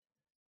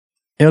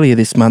Earlier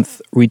this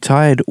month,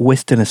 retired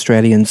Western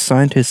Australian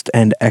scientist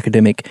and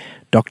academic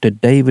Dr.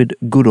 David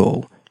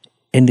Goodall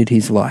ended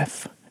his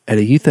life at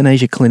a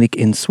euthanasia clinic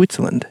in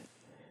Switzerland.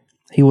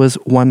 He was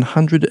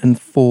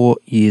 104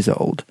 years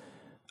old,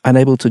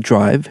 unable to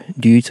drive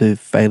due to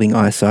failing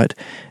eyesight,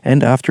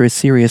 and after a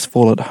serious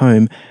fall at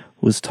home,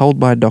 was told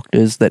by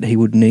doctors that he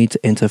would need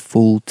to enter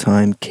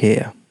full-time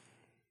care.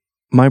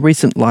 "My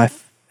recent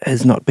life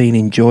has not been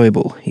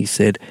enjoyable," he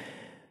said.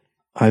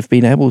 "I've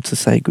been able to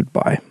say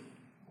goodbye.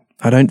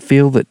 I don't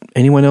feel that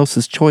anyone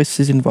else's choice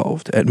is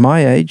involved. At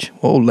my age,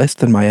 or less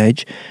than my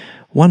age,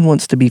 one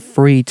wants to be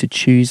free to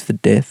choose the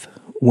death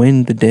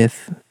when the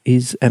death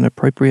is an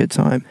appropriate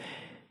time.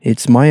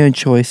 It's my own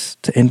choice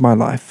to end my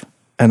life,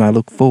 and I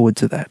look forward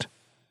to that."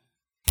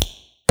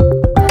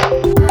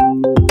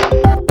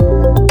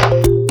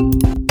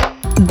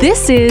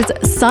 This is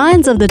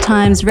Signs of the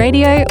Times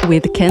Radio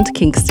with Kent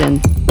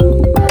Kingston.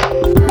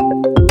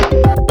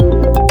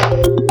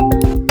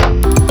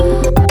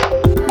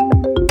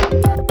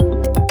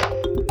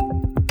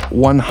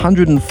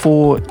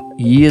 104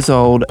 years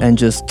old and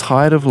just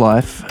tired of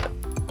life,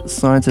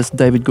 scientist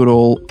David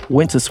Goodall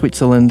went to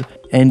Switzerland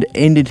and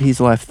ended his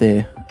life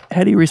there.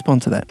 How do you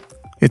respond to that?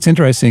 It's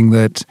interesting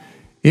that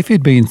if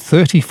he'd been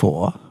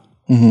 34,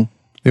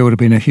 there would have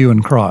been a hue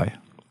and cry.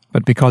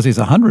 But because he's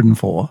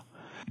 104,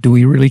 do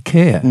we really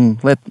care?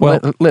 Let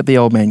the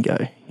old man go.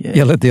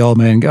 Yeah, let the old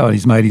man go.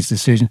 He's made his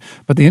decision.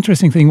 But the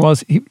interesting thing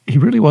was he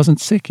really wasn't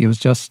sick. He was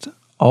just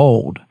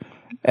old.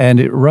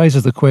 And it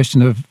raises the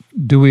question of,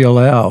 do we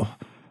allow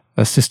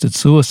assisted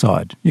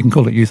suicide? You can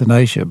call it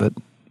euthanasia, but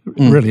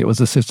really it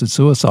was assisted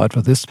suicide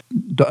for this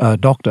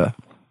doctor.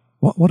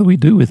 What do we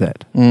do with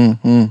that?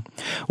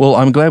 Well,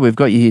 I'm glad we've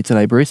got you here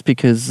today, Bruce,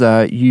 because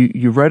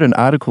you wrote an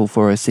article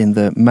for us in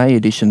the May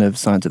edition of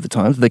Signs of the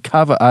Times, the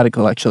cover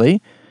article,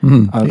 actually.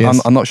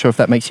 Yes. I'm not sure if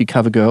that makes you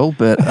cover girl,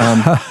 but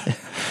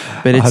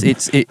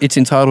it's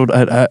entitled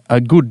a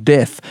Good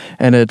Death,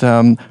 and it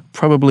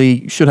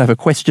probably should have a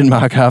question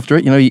mark after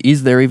it. You know,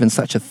 is there even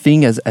such a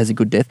thing as a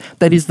good death?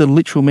 That is the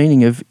literal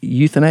meaning of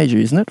euthanasia,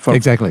 isn't it?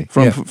 Exactly.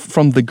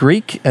 From the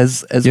Greek,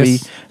 as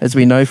yes.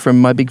 we know from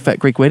My Big Fat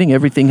Greek Wedding,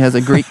 everything has a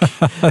Greek.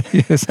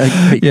 Yes.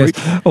 Greek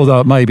root.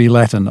 Although it may be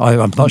Latin,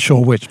 I'm not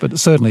sure which, but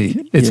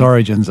certainly its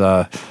origins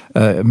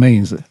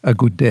means a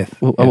good death.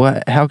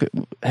 Well, how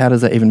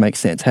does that even make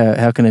sense?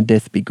 How can a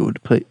death be good?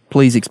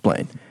 Please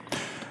explain.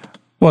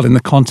 Well, in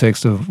the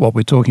context of what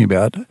we're talking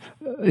about,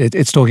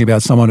 it's talking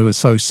about someone who is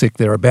so sick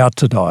they're about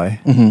to die,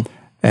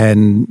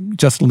 and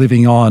just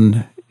living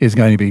on is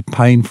going to be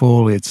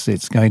painful.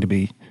 It's going to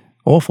be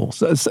awful.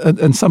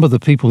 And some of the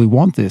people who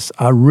want this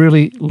are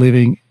really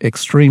living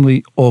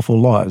extremely awful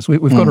lives.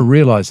 We've got to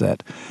realise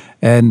that.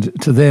 And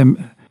to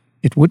them,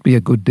 it would be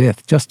a good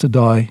death just to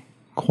die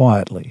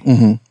quietly.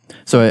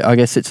 So I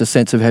guess it's a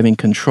sense of having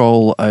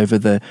control over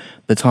the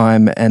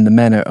time and the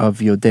manner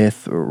of your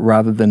death,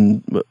 rather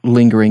than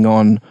lingering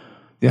on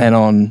and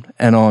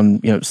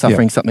on,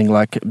 suffering something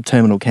like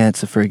terminal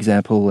cancer, for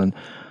example, and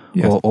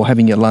or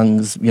having your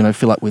lungs,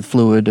 fill up with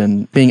fluid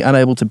and being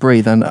unable to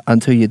breathe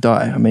until you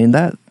die. I mean,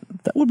 that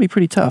would be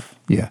pretty tough.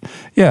 Yeah.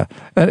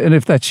 And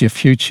if that's your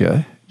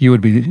future, you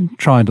would be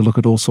trying to look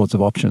at all sorts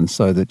of options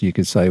so that you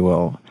could say,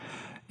 well,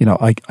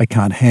 I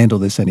can't handle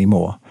this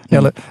anymore.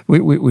 Now,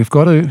 we've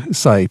got to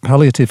say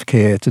palliative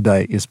care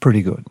today is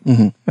pretty good.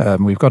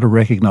 We've got to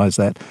recognise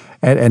that.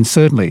 And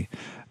certainly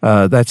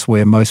that's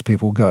where most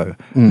people go.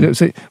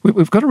 See,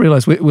 we've got to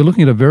realise we're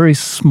looking at a very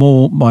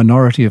small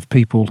minority of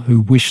people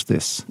who wish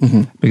this.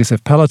 Because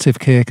if palliative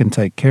care can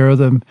take care of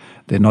them,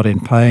 they're not in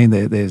pain,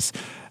 there's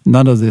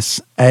none of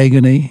this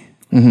agony,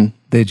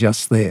 they're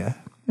just there.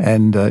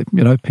 And,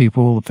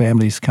 people,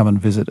 families come and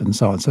visit and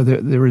so on. So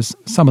there is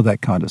some of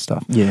that kind of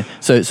stuff. Yeah.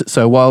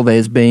 So while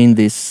there's been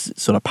this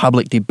sort of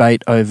public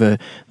debate over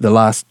the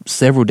last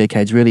several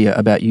decades really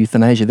about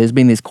euthanasia, there's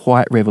been this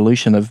quiet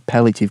revolution of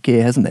palliative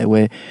care, hasn't there?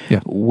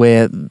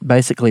 Where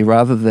basically,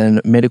 rather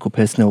than medical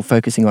personnel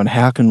focusing on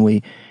how can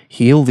we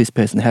heal this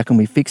person, how can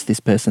we fix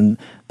this person,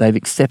 they've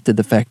accepted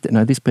the fact that,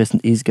 no, this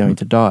person is going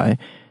to die.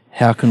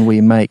 How can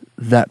we make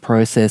that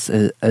process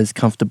as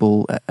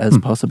comfortable as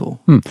possible?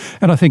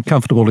 And I think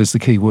comfortable is the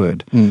key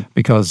word,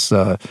 because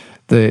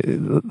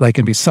they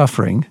can be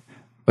suffering,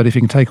 but if you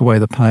can take away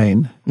the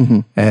pain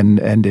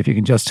and if you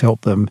can just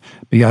help them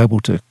be able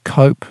to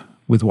cope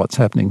with what's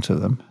happening to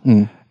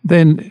them,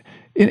 then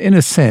in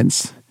a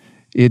sense,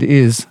 it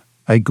is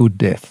a good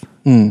death.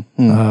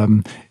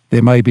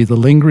 There may be the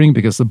lingering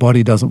because the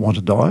body doesn't want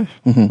to die.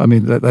 I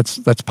mean,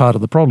 that's part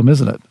of the problem,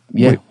 isn't it?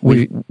 Yeah,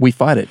 we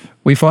fight it.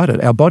 We fight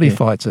it. Our body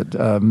fights it.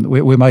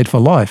 We're made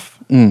for life,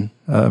 and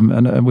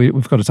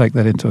we've got to take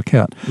that into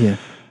account. Yeah.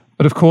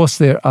 But of course,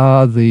 there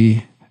are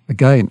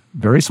again,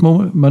 very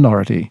small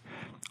minority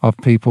of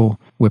people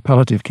where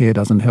palliative care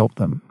doesn't help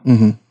them.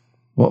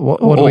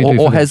 What do we do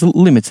for or them? has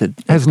limited.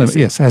 Has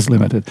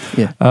limited.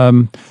 Yeah.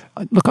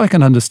 Look, I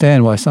can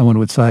understand why someone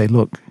would say,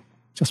 look,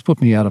 just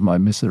put me out of my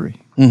misery.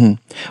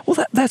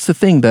 Well, that's the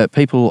thing that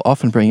people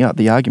often bring up,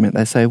 the argument.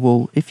 They say,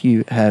 well, if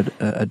you had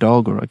a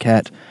dog or a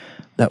cat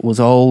that was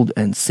old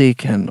and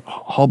sick and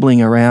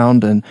hobbling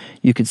around, and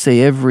you could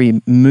see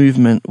every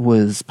movement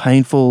was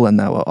painful, and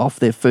they were off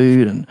their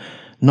food and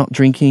not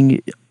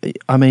drinking.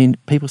 I mean,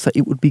 people say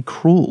it would be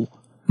cruel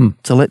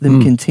to let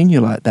them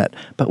continue like that.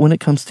 But when it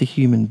comes to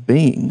human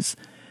beings,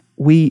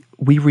 we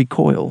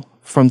recoil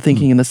from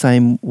thinking in the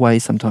same way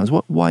sometimes.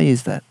 Why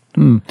is that?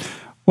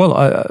 Well,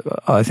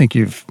 I think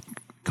you've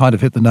kind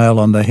of hit the nail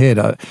on the head.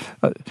 I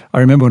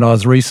remember when I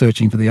was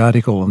researching for the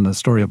article on the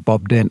story of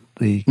Bob Dent,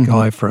 the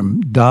guy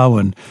from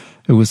Darwin,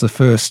 who was the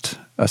first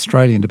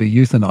Australian to be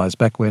euthanised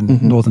back when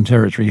Northern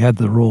Territory had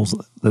the rules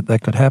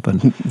that could happen.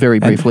 Very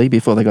briefly,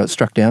 before they got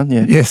struck down,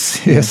 yeah.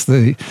 Yes.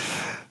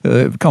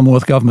 The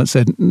Commonwealth government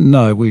said,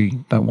 no, we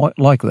don't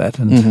like that,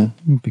 and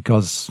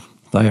because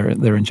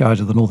they're in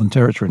charge of the Northern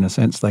Territory, in a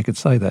sense, they could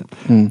say that.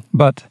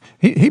 But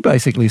he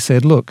basically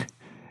said, look,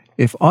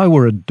 if I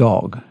were a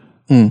dog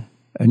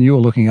and you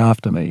were looking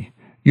after me,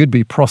 you'd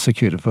be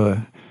prosecuted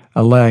for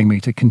allowing me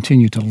to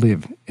continue to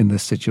live in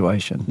this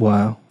situation.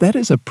 Wow. That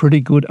is a pretty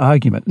good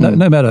argument.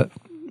 No matter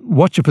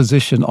what your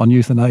position on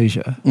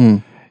euthanasia,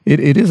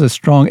 it is a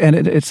strong,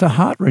 and it's a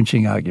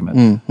heart-wrenching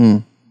argument.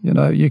 You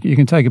know, you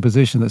can take a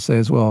position that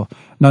says, well,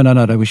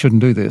 no, we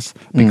shouldn't do this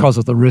because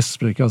of the risks,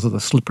 because of the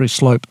slippery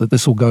slope that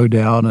this will go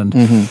down, and,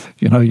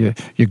 you know,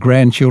 your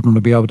grandchildren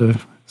will be able to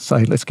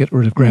say, let's get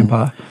rid of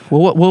Grandpa.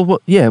 Well,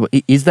 yeah,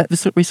 is that the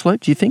slippery slope,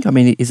 do you think? I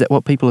mean, is that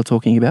what people are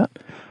talking about?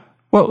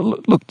 Well,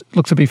 look,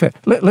 to be fair,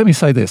 let me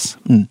say this.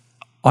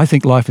 I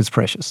think life is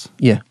precious.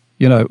 Yeah.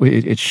 You know,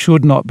 it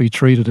should not be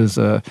treated as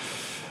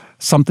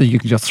something you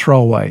can just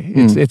throw away.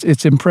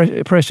 It's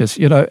precious.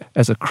 You know,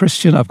 as a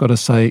Christian, I've got to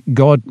say,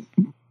 God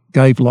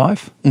gave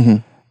life,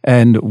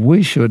 and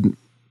we should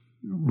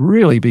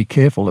really be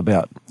careful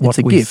about what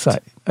we say.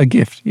 A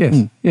gift,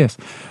 yes, yes.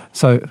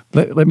 So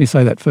let me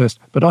say that first.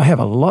 But I have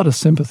a lot of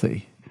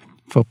sympathy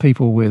for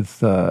people with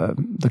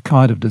the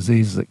kind of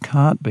diseases that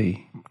can't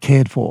be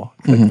cared for,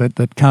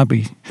 that can't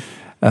be,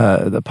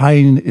 the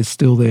pain is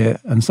still there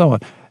and so on.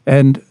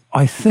 And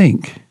I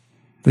think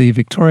the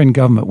Victorian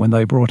government, when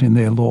they brought in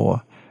their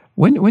law,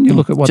 when you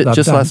look at what they've done...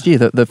 Just last year,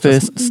 the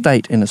first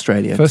state in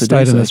Australia. First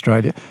state in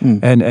Australia.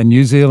 And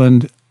New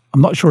Zealand,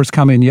 I'm not sure it's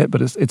come in yet,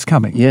 but it's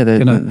coming. Yeah,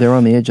 they're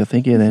on the edge, I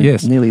think. Yeah, they're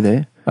nearly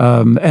there.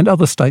 And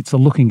other states are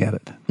looking at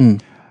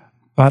it.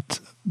 But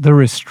the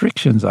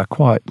restrictions are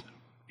quite,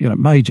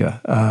 major.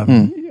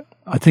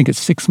 I think it's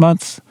 6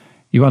 months.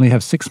 You only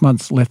have 6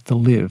 months left to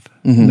live.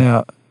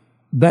 Now,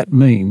 that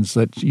means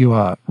that you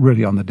are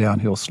really on the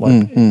downhill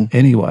slope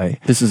anyway.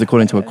 This is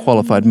according to a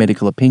qualified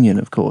medical opinion,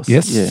 of course.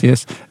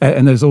 Yes.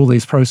 And there's all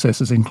these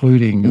processes,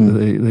 including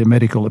the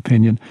medical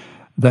opinion,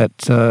 that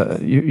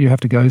you have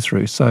to go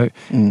through. So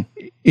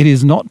it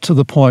is not to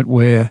the point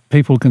where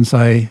people can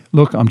say,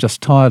 look, I'm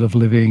just tired of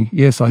living.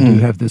 Yes, I do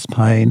have this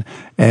pain.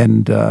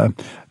 And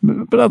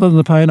but other than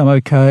the pain, I'm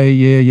okay.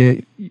 Yeah.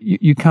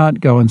 You can't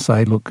go and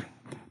say, look,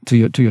 to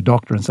your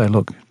doctor and say,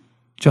 look,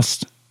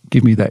 just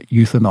give me that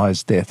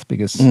euthanized death,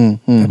 because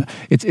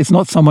it's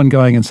not someone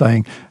going and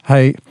saying,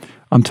 hey,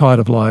 I'm tired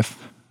of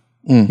life,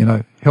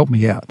 help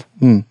me out.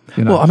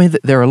 Well, I mean,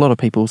 there are a lot of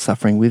people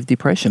suffering with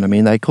depression. I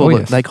mean, they call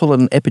it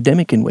an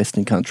epidemic in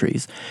Western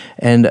countries,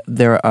 and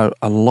there are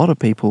a lot of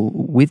people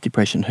with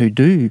depression who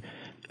do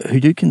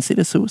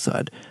consider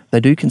suicide. They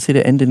do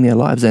consider ending their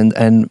lives,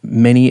 and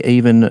many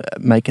even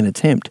make an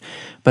attempt.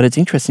 But it's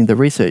interesting, the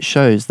research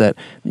shows that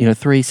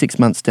 3-6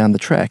 months down the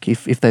track,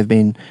 if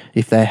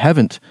they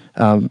haven't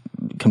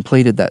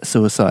completed that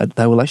suicide,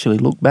 they will actually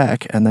look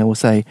back and they will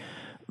say,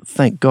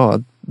 thank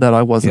God that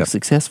I wasn't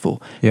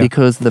successful,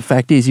 because the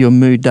fact is your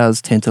mood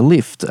does tend to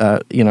lift,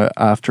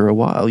 after a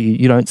while.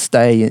 You don't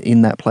stay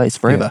in that place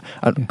forever,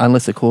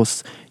 unless, of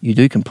course, you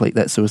do complete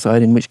that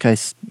suicide, in which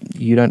case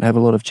you don't have a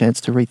lot of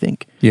chance to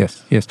rethink.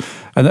 Yes.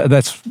 And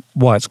that's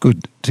why it's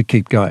good to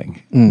keep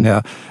going.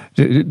 Now,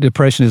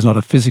 depression is not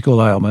a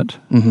physical ailment,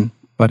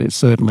 but it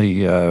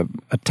certainly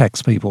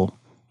attacks people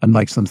and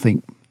makes them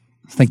think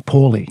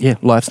poorly. Yeah,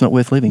 life's not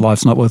worth living.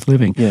 Life's not worth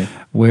living. Yeah.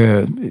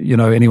 Where,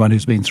 anyone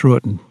who's been through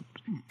it and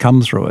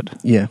come through it,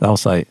 they'll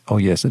say, oh,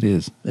 yes, it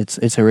is.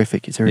 It's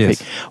horrific. It's horrific.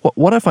 Yes.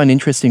 What I find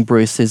interesting,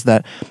 Bruce, is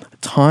that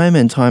time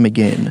and time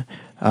again,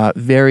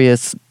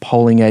 various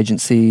polling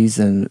agencies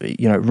and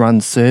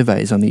run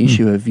surveys on the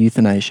issue of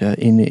euthanasia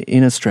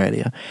in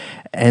Australia,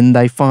 and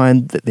they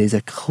find that there's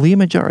a clear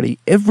majority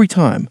every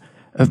time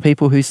of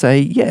people who say,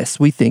 yes,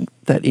 we think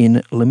that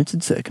in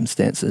limited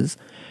circumstances,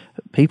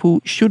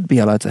 people should be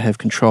allowed to have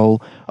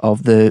control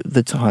of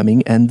the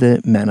timing and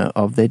the manner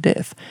of their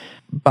death.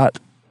 But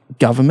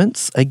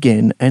governments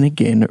again and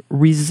again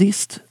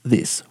resist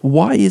this.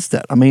 Why is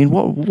that? I mean,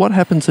 what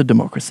happened to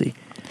democracy?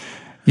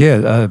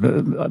 Yeah,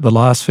 the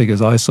last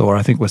figures I saw,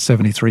 I think, were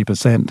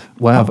 73%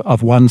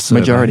 of one survey.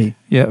 Majority.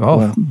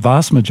 Yeah,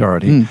 vast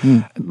majority.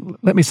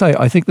 Let me say,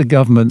 I think the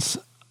governments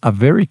are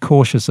very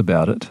cautious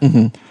about it.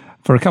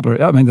 For a couple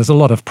of, there's a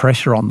lot of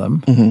pressure on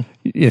them.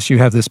 Yes, you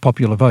have this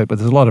popular vote, but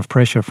there's a lot of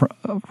pressure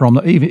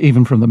from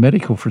even from the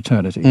medical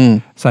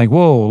fraternity saying,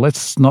 whoa,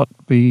 let's not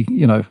be,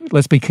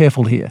 let's be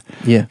careful here.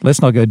 Yeah.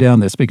 Let's not go down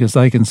this, because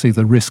they can see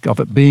the risk of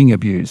it being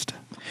abused.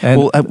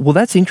 Well,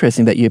 that's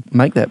interesting that you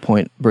make that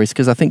point, Bruce,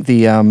 because I think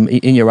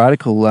in your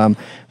article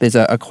there's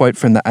a quote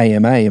from the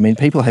AMA. I mean,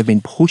 people have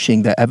been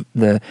pushing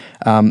the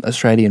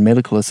Australian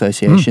Medical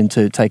Association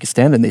to take a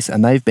stand on this,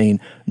 and they've been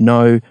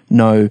no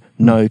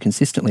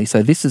consistently.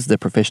 So this is the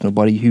professional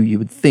body who you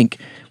would think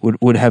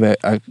would have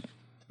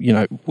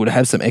would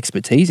have some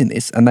expertise in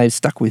this, and they've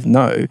stuck with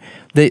no.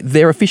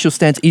 Their official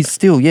stance is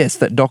still yes,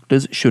 that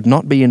doctors should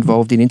not be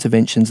involved in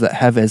interventions that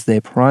have as their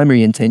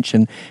primary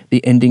intention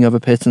the ending of a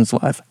person's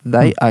life.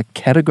 They are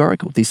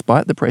categorical,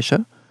 despite the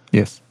pressure.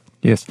 Yes.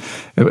 It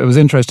was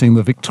interesting.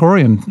 The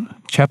Victorian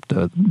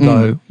chapter,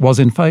 though, was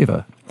in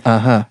favour,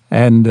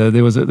 and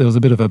there was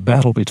a bit of a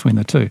battle between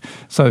the two.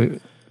 So,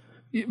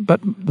 but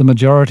the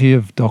majority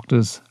of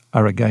doctors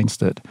are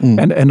against it.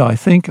 And I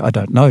think, I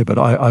don't know, but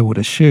I would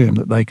assume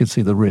that they could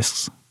see the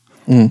risks,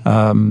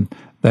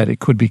 that it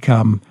could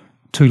become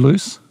too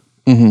loose.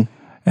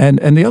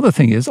 And the other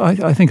thing is,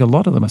 I think a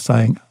lot of them are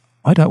saying,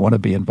 I don't want to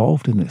be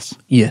involved in this.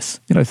 Yes.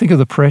 Think of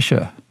the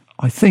pressure.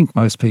 I think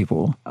most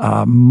people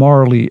are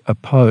morally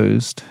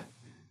opposed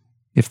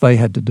if they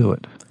had to do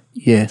it.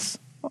 Yes.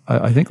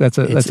 I think that's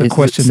a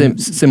question.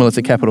 Similar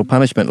to capital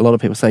punishment. A lot of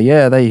people say,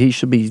 he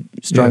should be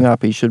strung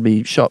up, he should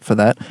be shot for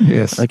that.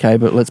 Yes. Okay,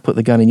 but let's put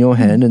the gun in your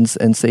hand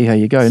and see how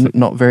you go.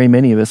 Not very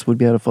many of us would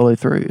be able to follow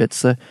through.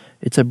 It's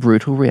a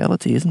brutal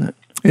reality, isn't it?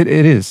 It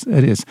is.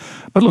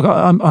 But look,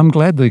 I'm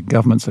glad the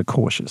governments are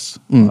cautious.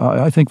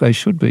 I think they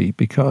should be,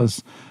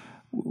 because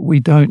we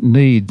don't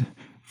need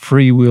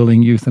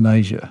freewheeling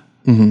euthanasia.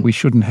 We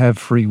shouldn't have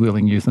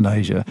freewheeling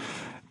euthanasia.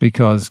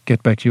 Because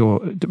get back to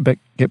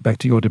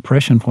your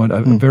depression point,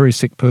 a very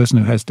sick person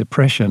who has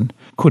depression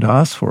could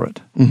ask for it,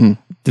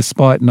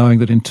 despite knowing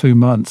that in 2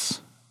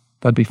 months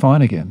they'd be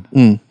fine again.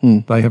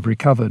 They have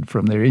recovered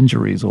from their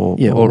injuries, or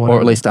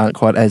at least aren't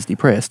quite as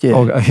depressed.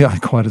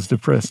 Quite as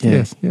depressed.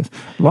 Yes.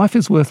 Life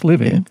is worth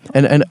living.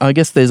 Yeah. And I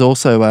guess there's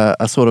also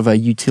a sort of a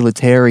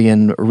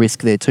utilitarian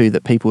risk there too,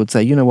 that people would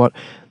say, you know what,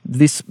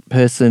 this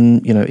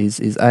person,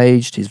 is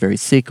aged, is very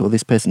sick, or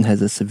this person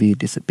has a severe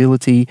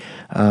disability.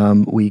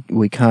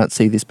 We can't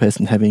see this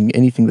person having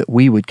anything that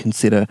we would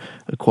consider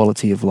a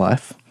quality of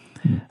life.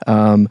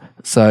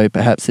 So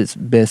perhaps it's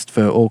best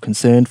for all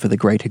concerned, for the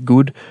greater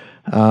good,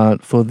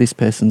 for this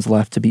person's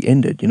life to be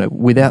ended,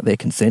 without their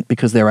consent,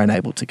 because they're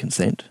unable to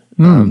consent.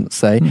 And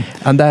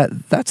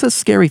that's a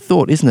scary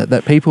thought, isn't it?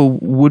 That people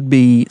would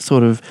be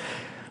sort of,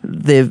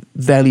 their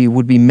value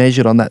would be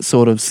measured on that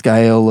sort of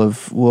scale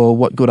of, well,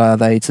 what good are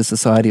they to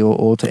society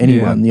or to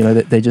anyone?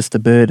 That they're just a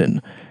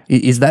burden.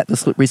 Is that the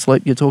slippery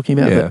slope you're talking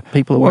about that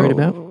people are worried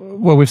about?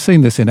 Well, we've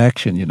seen this in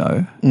action,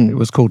 It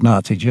was called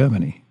Nazi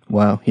Germany.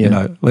 Wow,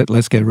 yeah.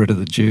 Let's get rid of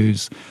the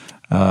Jews.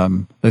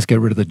 Let's get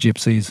rid of the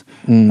gypsies.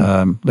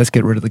 Let's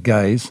get rid of the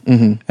gays.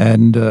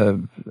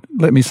 And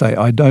let me say,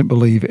 I don't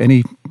believe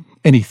any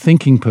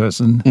thinking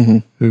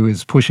person who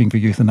is pushing for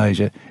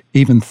euthanasia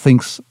even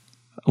thinks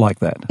like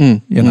that.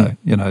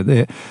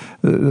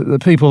 The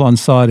people on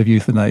side of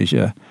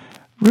euthanasia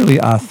really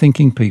are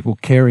thinking people,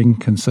 caring,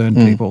 concerned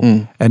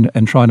people,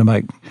 and trying to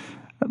make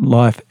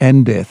life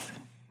and death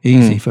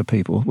easy for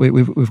people.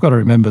 We've got to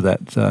remember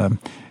that.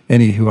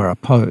 Any who are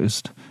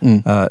opposed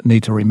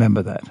need to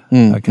remember that.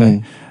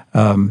 Okay,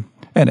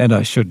 and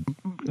I should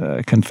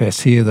confess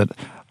here that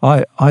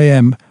I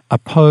am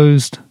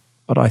opposed,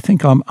 but I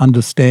think I'm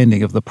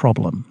understanding of the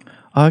problem.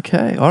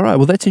 Okay, all right.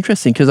 Well, that's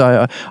interesting, because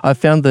I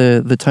found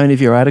the tone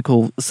of your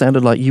article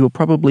sounded like you were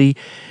probably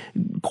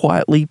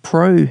quietly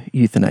pro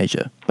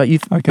euthanasia, but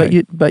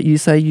you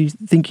say you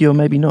think you're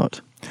maybe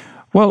not.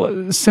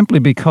 Well, simply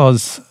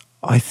because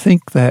I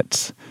think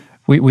that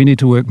we need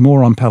to work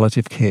more on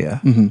palliative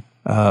care.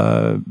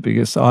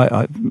 Because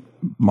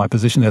my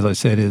position, as I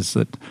said, is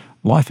that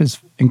life is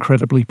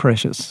incredibly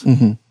precious,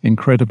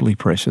 incredibly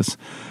precious.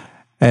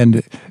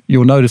 And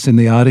you'll notice in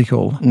the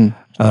article,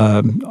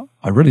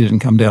 I really didn't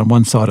come down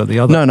one side or the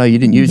other. No, you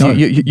didn't.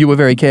 You were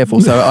very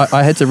careful. So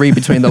I had to read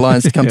between the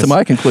lines to come to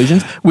my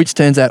conclusions, which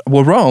turns out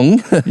were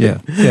wrong.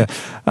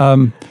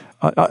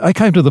 I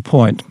came to the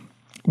point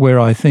where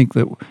I think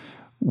that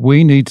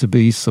we need to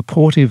be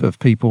supportive of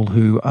people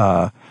who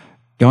are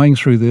going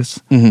through this,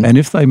 and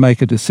if they make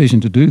a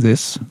decision to do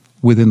this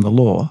within the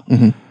law,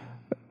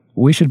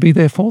 we should be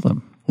there for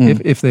them.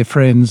 If they're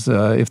friends,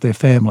 if they're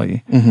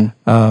family,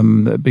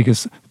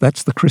 because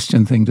that's the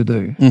Christian thing to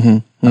do.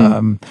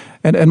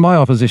 And my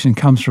opposition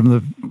comes from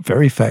the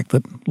very fact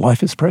that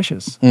life is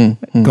precious,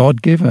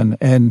 God-given,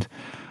 and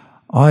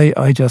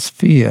I just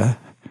fear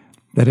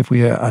that if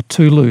we are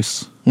too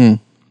loose,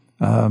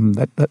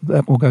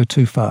 that will go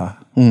too far.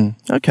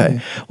 Okay.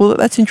 Well,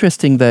 that's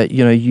interesting that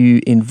you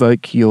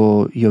invoke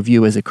your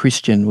view as a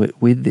Christian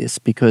with this,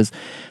 because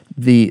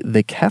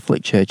the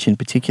Catholic Church in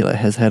particular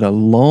has had a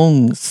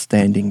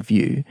long-standing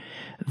view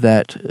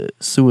that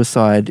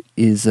suicide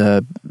is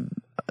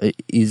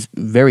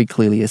very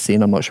clearly a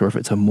sin. I'm not sure if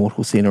it's a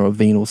mortal sin or a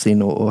venial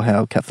sin or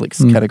how Catholics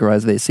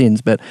categorize their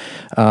sins, but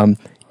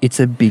it's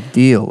a big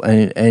deal,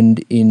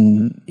 and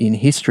in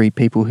history,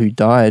 people who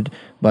died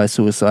by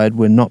suicide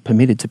were not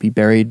permitted to be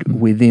buried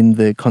within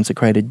the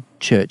consecrated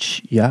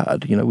church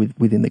yard,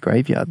 within the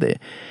graveyard there.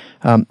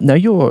 Now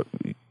you're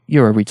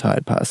a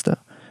retired pastor,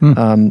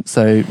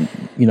 so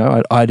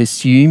I'd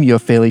assume you're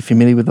fairly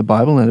familiar with the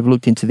Bible and have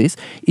looked into this.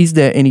 Is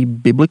there any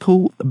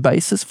biblical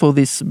basis for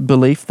this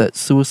belief that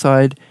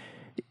suicide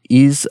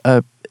is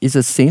a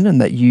sin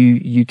and that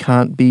you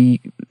can't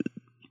be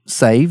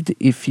saved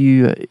if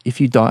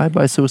you die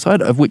by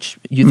suicide, of which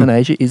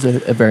euthanasia is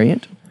a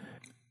variant?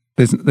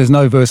 There's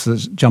no verse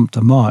that's jumped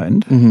to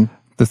mind.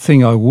 The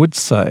thing I would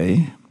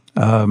say,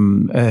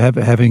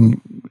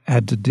 having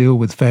had to deal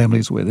with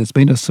families where there's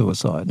been a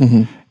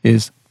suicide,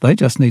 is they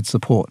just need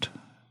support,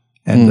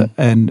 and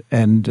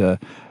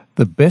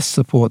the best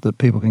support that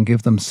people can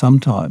give them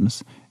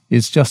sometimes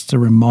is just to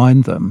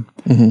remind them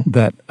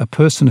that a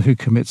person who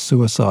commits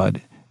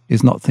suicide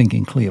is not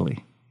thinking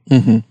clearly.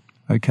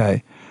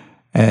 Okay.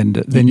 And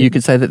then you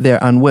could say that they're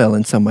unwell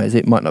in some ways.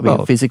 It might not be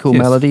a physical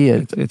malady,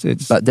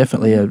 it's but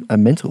definitely a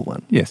mental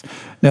one. Yes.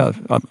 Now,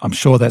 I'm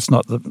sure that's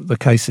not the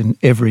case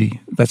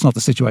that's not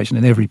the situation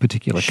in every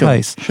particular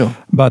case. Sure.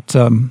 But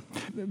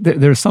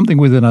there is something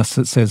within us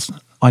that says,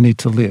 I need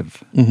to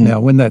live. Now,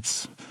 when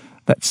that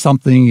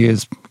something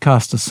is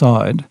cast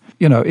aside,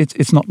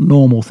 it's not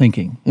normal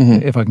thinking,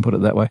 if I can put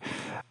it that way.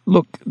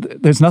 Look,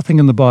 there's nothing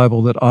in the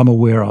Bible that I'm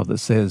aware of that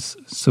says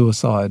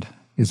suicide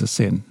is a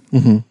sin.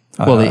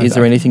 Well, is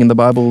there anything in the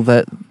Bible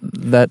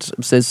that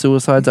says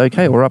suicide's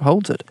okay or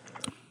upholds it?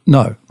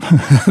 No.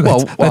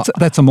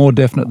 That's a more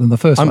definite than the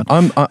first one.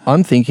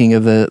 I'm thinking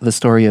of the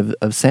story of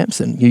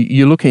Samson.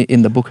 You look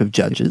in the book of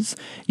Judges,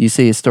 you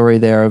see a story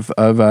there of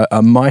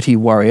a mighty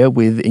warrior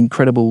with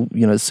incredible,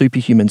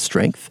 superhuman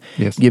strength.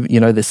 Yes.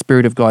 The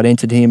Spirit of God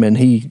entered him and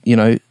he,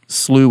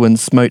 slew and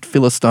smote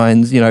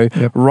Philistines,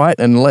 right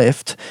and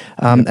left.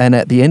 And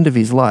at the end of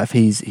his life,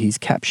 he's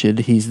captured.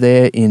 He's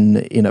there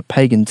in a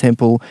pagan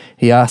temple.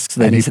 He asks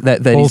that he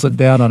pulls it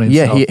down on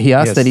himself. Yeah, he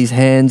asks that his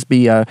hands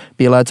be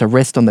allowed to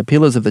rest on the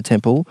pillars of the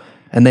temple,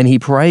 and then he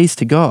prays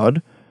to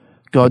God,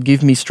 God,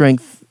 give me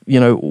strength,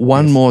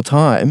 one more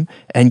time,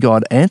 and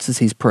God answers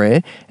his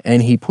prayer,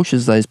 and he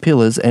pushes those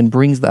pillars and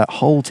brings that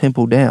whole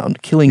temple down,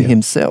 killing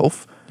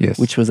himself. Yes.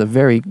 Which was a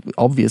very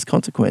obvious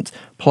consequence,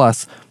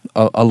 plus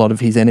a lot of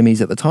his enemies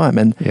at the time.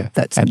 And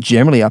that's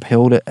generally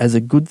upheld as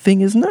a good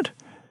thing, isn't it?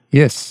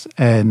 Yes,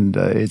 and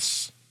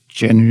it's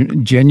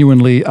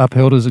genuinely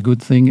upheld as a good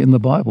thing in the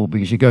Bible,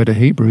 because you go to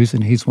Hebrews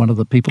and he's one of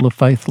the people of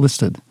faith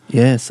listed.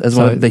 Yes, as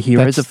one of the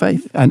heroes of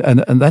faith. And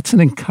that's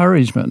an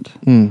encouragement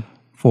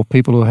for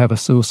people who have a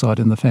suicide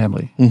in the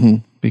family,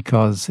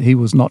 because he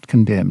was not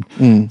condemned.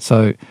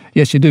 So,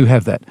 yes, you do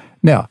have that.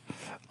 Now,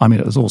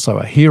 it was also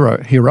a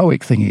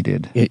heroic thing he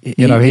did. He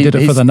did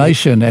it for the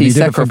nation, and he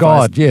did it for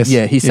God. Yes,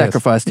 he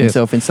sacrificed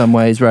himself in some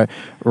ways,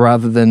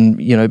 rather than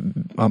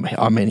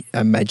I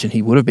imagine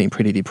he would have been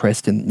pretty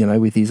depressed,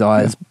 and with his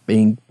eyes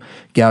being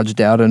gouged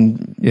out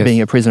and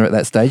being a prisoner at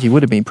that stage, he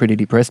would have been pretty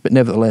depressed. But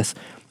nevertheless,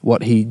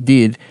 what he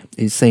did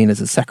is seen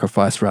as a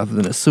sacrifice rather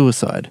than a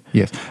suicide.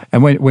 Yes,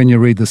 and when you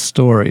read the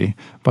story,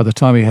 by the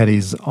time he had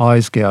his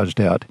eyes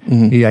gouged out,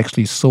 he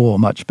actually saw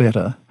much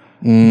better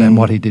than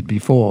what he did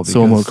before.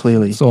 Saw more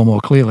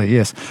clearly,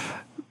 yes.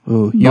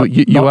 Ooh,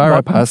 you are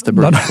a pastor,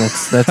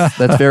 Bruce.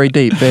 That's very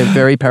deep,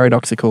 very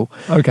paradoxical.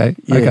 Okay,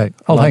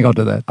 I'll hang on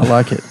to that. I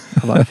like it.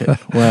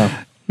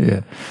 Wow.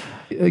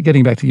 Yeah.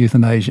 Getting back to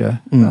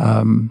euthanasia,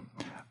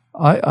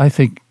 I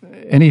think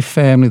any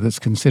family that's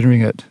considering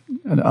it,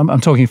 and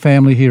I'm talking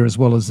family here as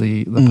well as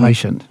the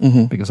patient,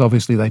 because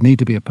obviously they need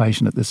to be a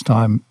patient at this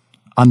time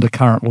under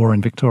current law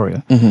in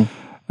Victoria.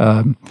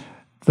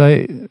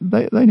 They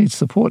need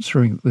support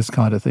through this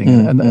kind of thing,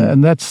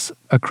 and that's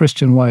a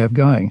Christian way of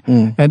going.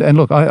 And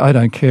look, I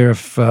don't care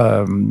if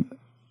a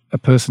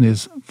person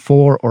is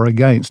for or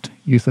against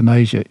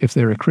euthanasia. If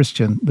they're a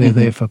Christian, they're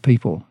there for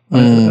people.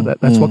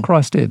 That's what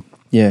Christ did.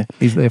 Yeah,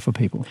 he's there for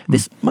people.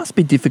 This must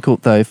be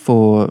difficult though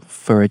for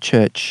a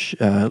church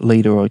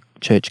leader or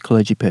church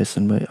clergy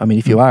person. I mean,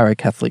 if you are a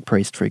Catholic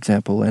priest, for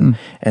example,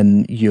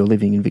 and you're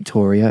living in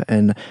Victoria,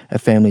 and a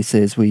family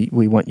says, we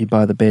want you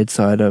by the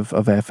bedside of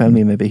our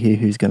family member here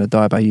who's going to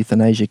die by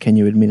euthanasia, can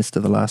you administer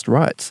the last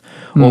rites?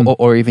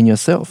 Or even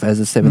yourself as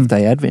a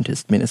Seventh-day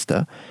Adventist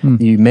minister,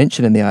 you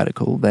mention in the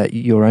article that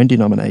your own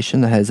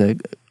denomination has a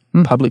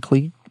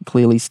publicly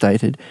clearly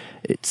stated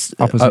it's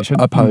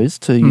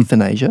opposed to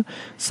euthanasia.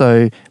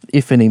 So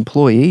if an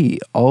employee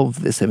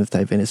of the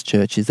Seventh-day Adventist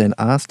Church is then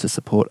asked to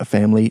support a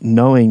family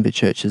knowing the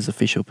church's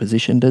official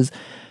position, does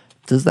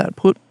that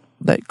put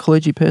that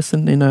clergy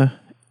person in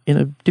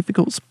a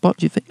difficult spot,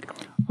 do you think?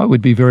 I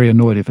would be very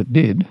annoyed if it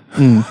did.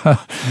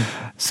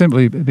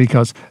 Simply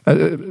because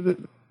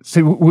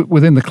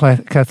within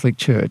the Catholic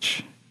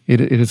Church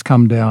it has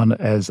come down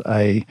as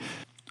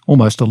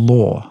almost a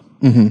law.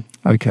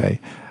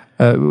 Okay.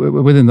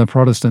 Within the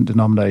Protestant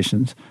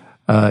denominations,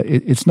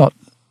 it's not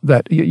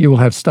that you will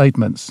have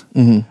statements,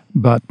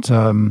 but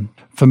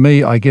for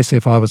me, I guess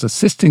if I was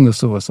assisting the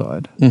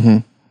suicide,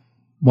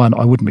 one,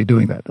 I wouldn't be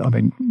doing that. I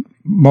mean,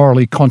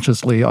 morally,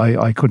 consciously,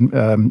 I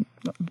couldn't,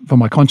 for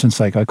my conscience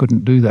sake, I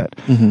couldn't do that.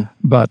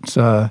 But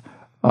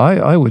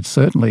I would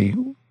certainly,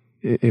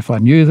 if I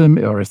knew them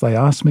or if they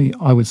asked me,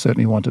 I would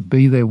certainly want to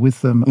be there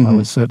with them. I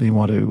would certainly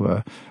want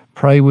to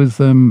pray with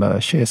them,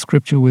 share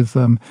scripture with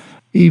them,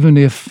 even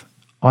if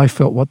I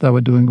felt what they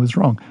were doing was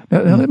wrong.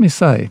 Now let me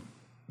say,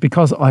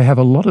 because I have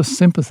a lot of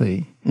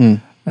sympathy,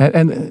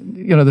 and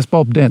you know, this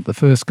Bob Dent, the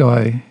first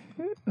guy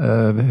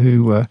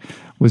who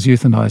was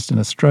euthanized in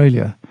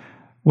Australia,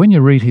 when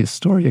you read his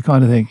story, you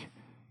kind of think,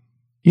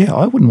 yeah,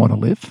 I wouldn't want to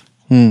live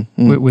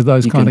with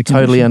those kind of conditions. You can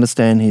totally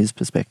understand his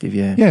perspective,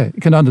 yeah. Yeah,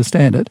 you can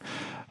understand it.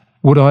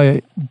 Would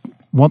I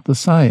want the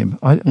same?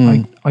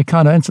 I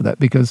can't answer that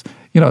because,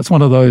 you know, it's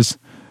one of those,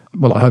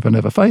 well, I hope I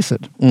never face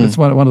it. It's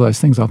one of those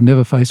things I've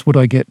never faced. Would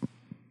I get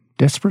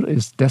desperate?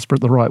 Is desperate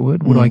the right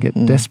word? Would I get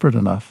desperate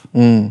enough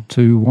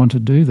to want to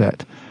do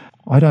that?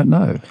 I don't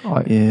know.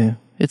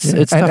 It's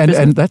tough,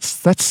 and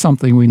that's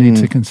something we need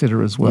to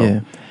consider as well.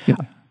 Yeah. You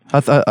know.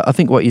 I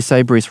think what you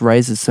say, Bruce,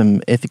 raises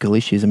some ethical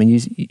issues. I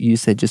mean, you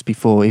said just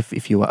before,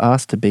 if you were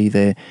asked to be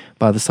there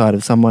by the side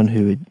of someone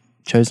who had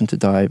chosen to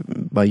die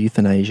by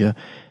euthanasia,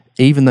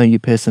 even though you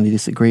personally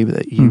disagree with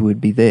it, you would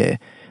be there.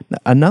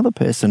 Another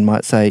person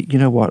might say, you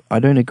know what, I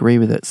don't agree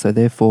with it, so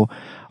therefore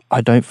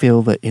I don't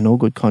feel that in all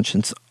good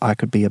conscience I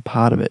could be a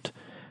part of it,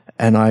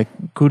 and I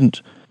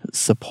couldn't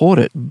support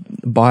it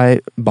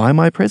by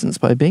my presence,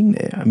 by being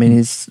there. I mean,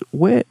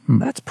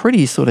 that's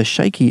pretty sort of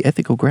shaky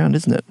ethical ground,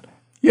 isn't it?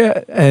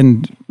 Yeah,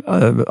 and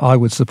I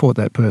would support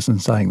that person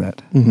saying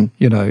that.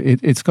 You know,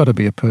 it's got to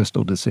be a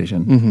personal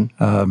decision.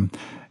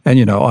 And,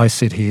 you know, I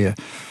sit here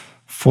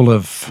full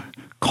of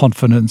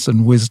confidence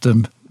and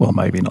wisdom, well,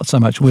 maybe not so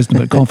much wisdom,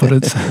 but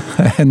confidence,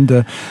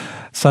 and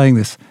saying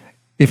this,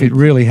 if it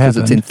really happened...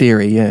 Because it's in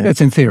theory, yeah.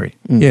 It's in theory,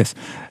 yes.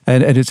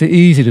 And it's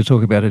easy to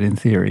talk about it in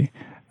theory,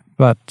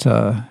 but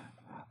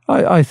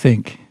I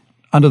think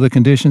under the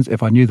conditions,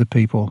 if I knew the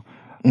people,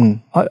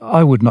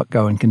 I would not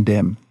go and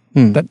condemn.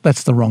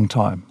 That's the wrong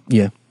time.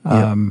 Yeah.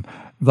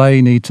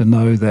 They need to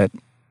know that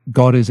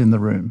God is in the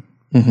room.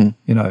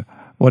 You know,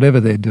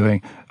 whatever they're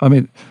doing. I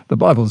mean, the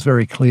Bible is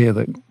very clear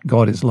that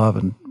God is love,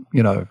 and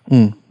you know,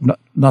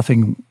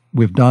 nothing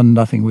we've done,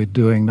 nothing we're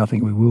doing,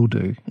 nothing we will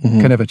do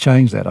can ever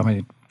change that. I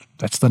mean,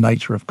 that's the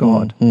nature of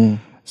God.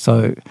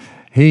 So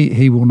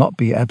He will not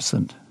be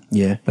absent.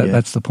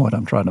 That's the point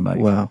I'm trying to make.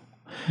 Wow.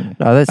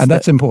 No,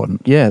 that's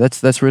important. Yeah,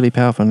 that's really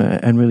powerful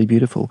and really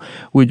beautiful.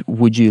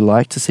 Would you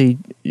like to see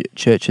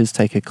churches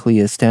take a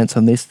clear stance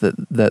on this,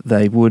 that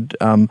they would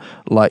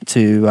like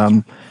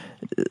to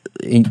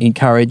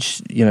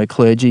encourage, you know,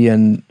 clergy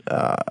and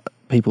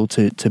people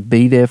to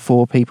be there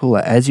for people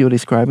as you're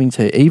describing,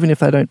 to even if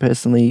they don't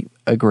personally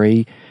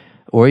agree,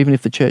 or even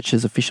if the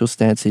church's official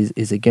stance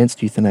is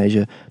against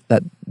euthanasia,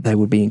 that they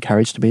would be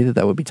encouraged to be there?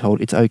 They would be told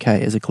it's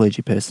okay as a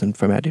clergy person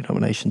from our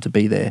denomination to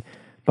be there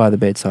by the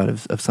bedside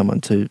of someone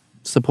to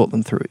support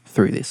them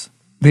through this?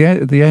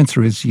 The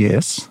answer is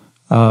yes.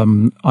 I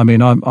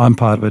mean, I'm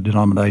part of a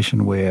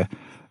denomination where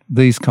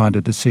these kind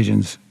of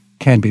decisions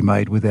can be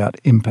made without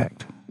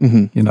impact.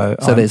 You know,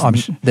 so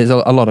there's a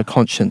lot of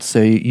conscience.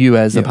 So you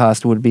as a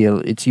pastor would be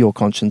it's your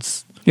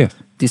conscience,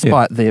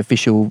 despite the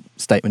official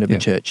statement of the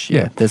church.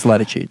 There's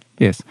latitude.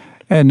 Yes.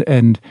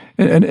 And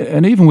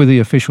even with the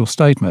official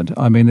statement,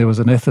 I mean, there was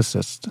an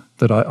ethicist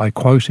that I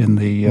quote in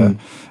the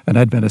an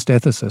Adventist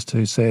ethicist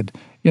who said,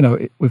 you know,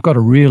 we've got to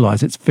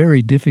realise it's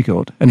very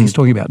difficult, and he's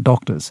talking about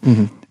doctors.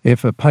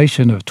 If a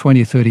patient of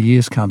 20, 30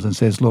 years comes and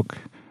says, look,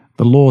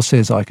 the law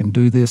says I can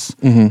do this,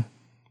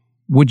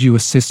 would you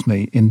assist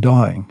me in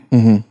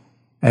dying?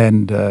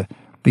 And the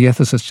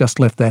ethicist just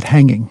left that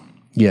hanging.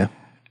 Yeah.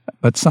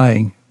 But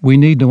saying, we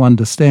need to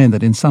understand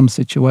that in some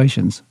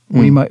situations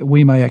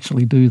we may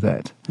actually do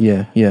that.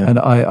 Yeah. And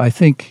I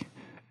think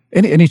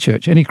any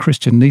church, any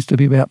Christian needs to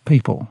be about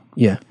people.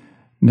 Yeah.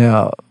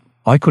 Now,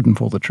 I couldn't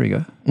pull the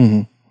trigger.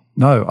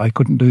 No, I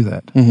couldn't do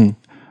that.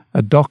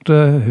 A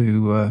doctor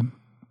who,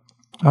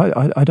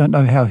 I don't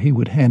know how he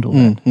would handle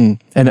that.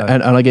 And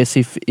I guess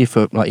if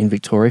like in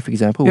Victoria, for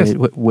example,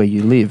 where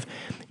you live,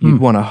 you'd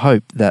want to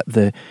hope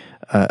that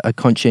a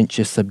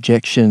conscientious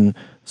objection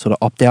sort of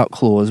opt-out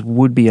clause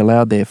would be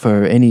allowed there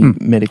for any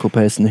medical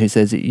person who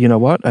says, you know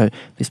what,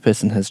 this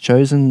person has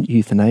chosen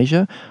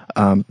euthanasia,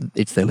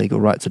 it's their legal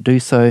right to do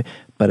so,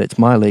 but it's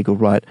my legal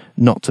right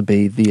not to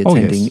be the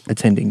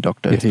attending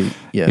doctor.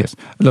 Yes.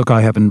 Look,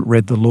 I haven't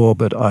read the law,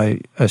 but I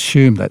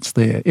assume that's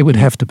there. It would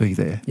have to be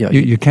there.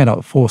 You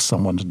cannot force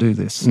someone to do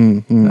this.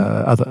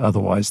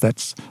 Otherwise,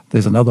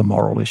 there's another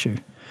moral issue.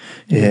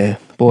 Yeah,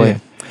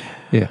 boy.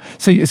 Yeah.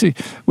 So you see,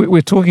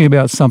 we're talking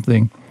about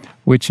something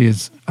which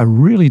is a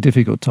really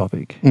difficult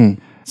topic,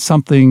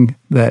 something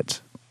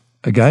that,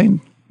 again,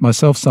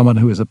 myself, someone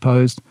who is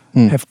opposed,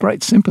 have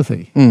great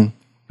sympathy.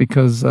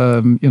 Because,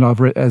 you know, I've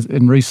read,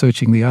 in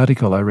researching the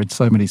article, I read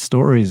so many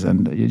stories,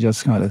 and you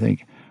just kind of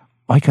think,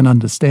 I can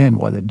understand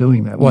why they're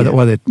doing that, why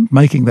they're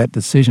making that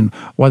decision,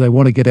 why they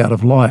want to get out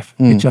of life.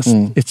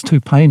 It's too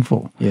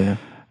painful. Yeah.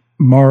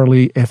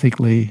 Morally,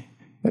 ethically,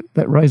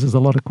 that raises a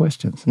lot of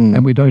questions,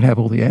 and we don't have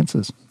all the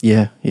answers.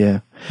 Yeah.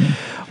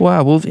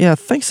 Wow. Well, yeah,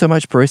 thanks so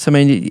much, Bruce. I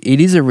mean, it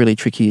is a really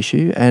tricky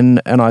issue, and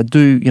I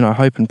do,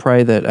 hope and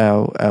pray that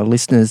our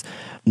listeners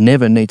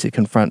never need to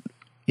confront,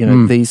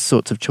 these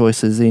sorts of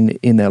choices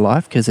in their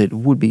life, because it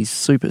would be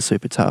super,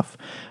 super tough.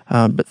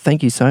 But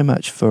thank you so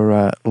much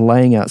for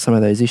laying out some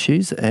of those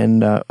issues,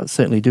 and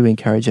certainly do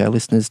encourage our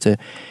listeners to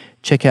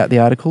check out the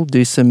article,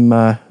 do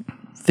some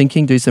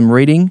thinking, do some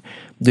reading,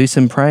 do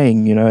some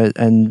praying,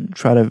 and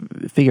try to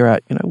figure out,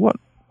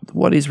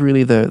 what is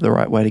really the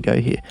right way to go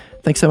here.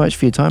 Thanks so much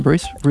for your time,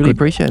 Bruce. Really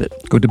appreciate it.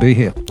 Good to be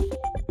here.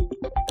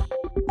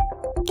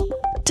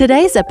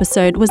 Today's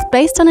episode was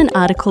based on an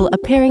article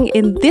appearing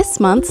in this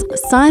month's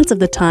Signs of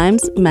the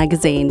Times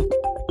magazine.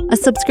 A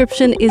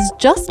subscription is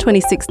just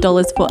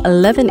 $26 for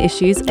 11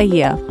 issues a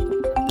year.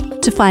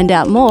 To find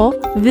out more,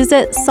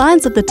 visit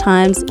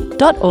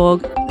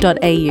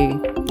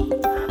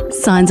signsofthetimes.org.au.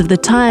 Signs of the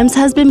Times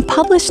has been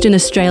published in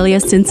Australia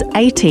since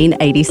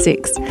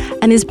 1886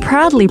 and is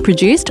proudly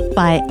produced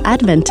by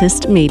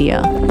Adventist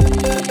Media.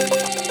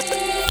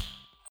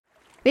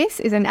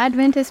 This is an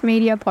Adventist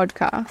Media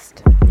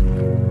podcast.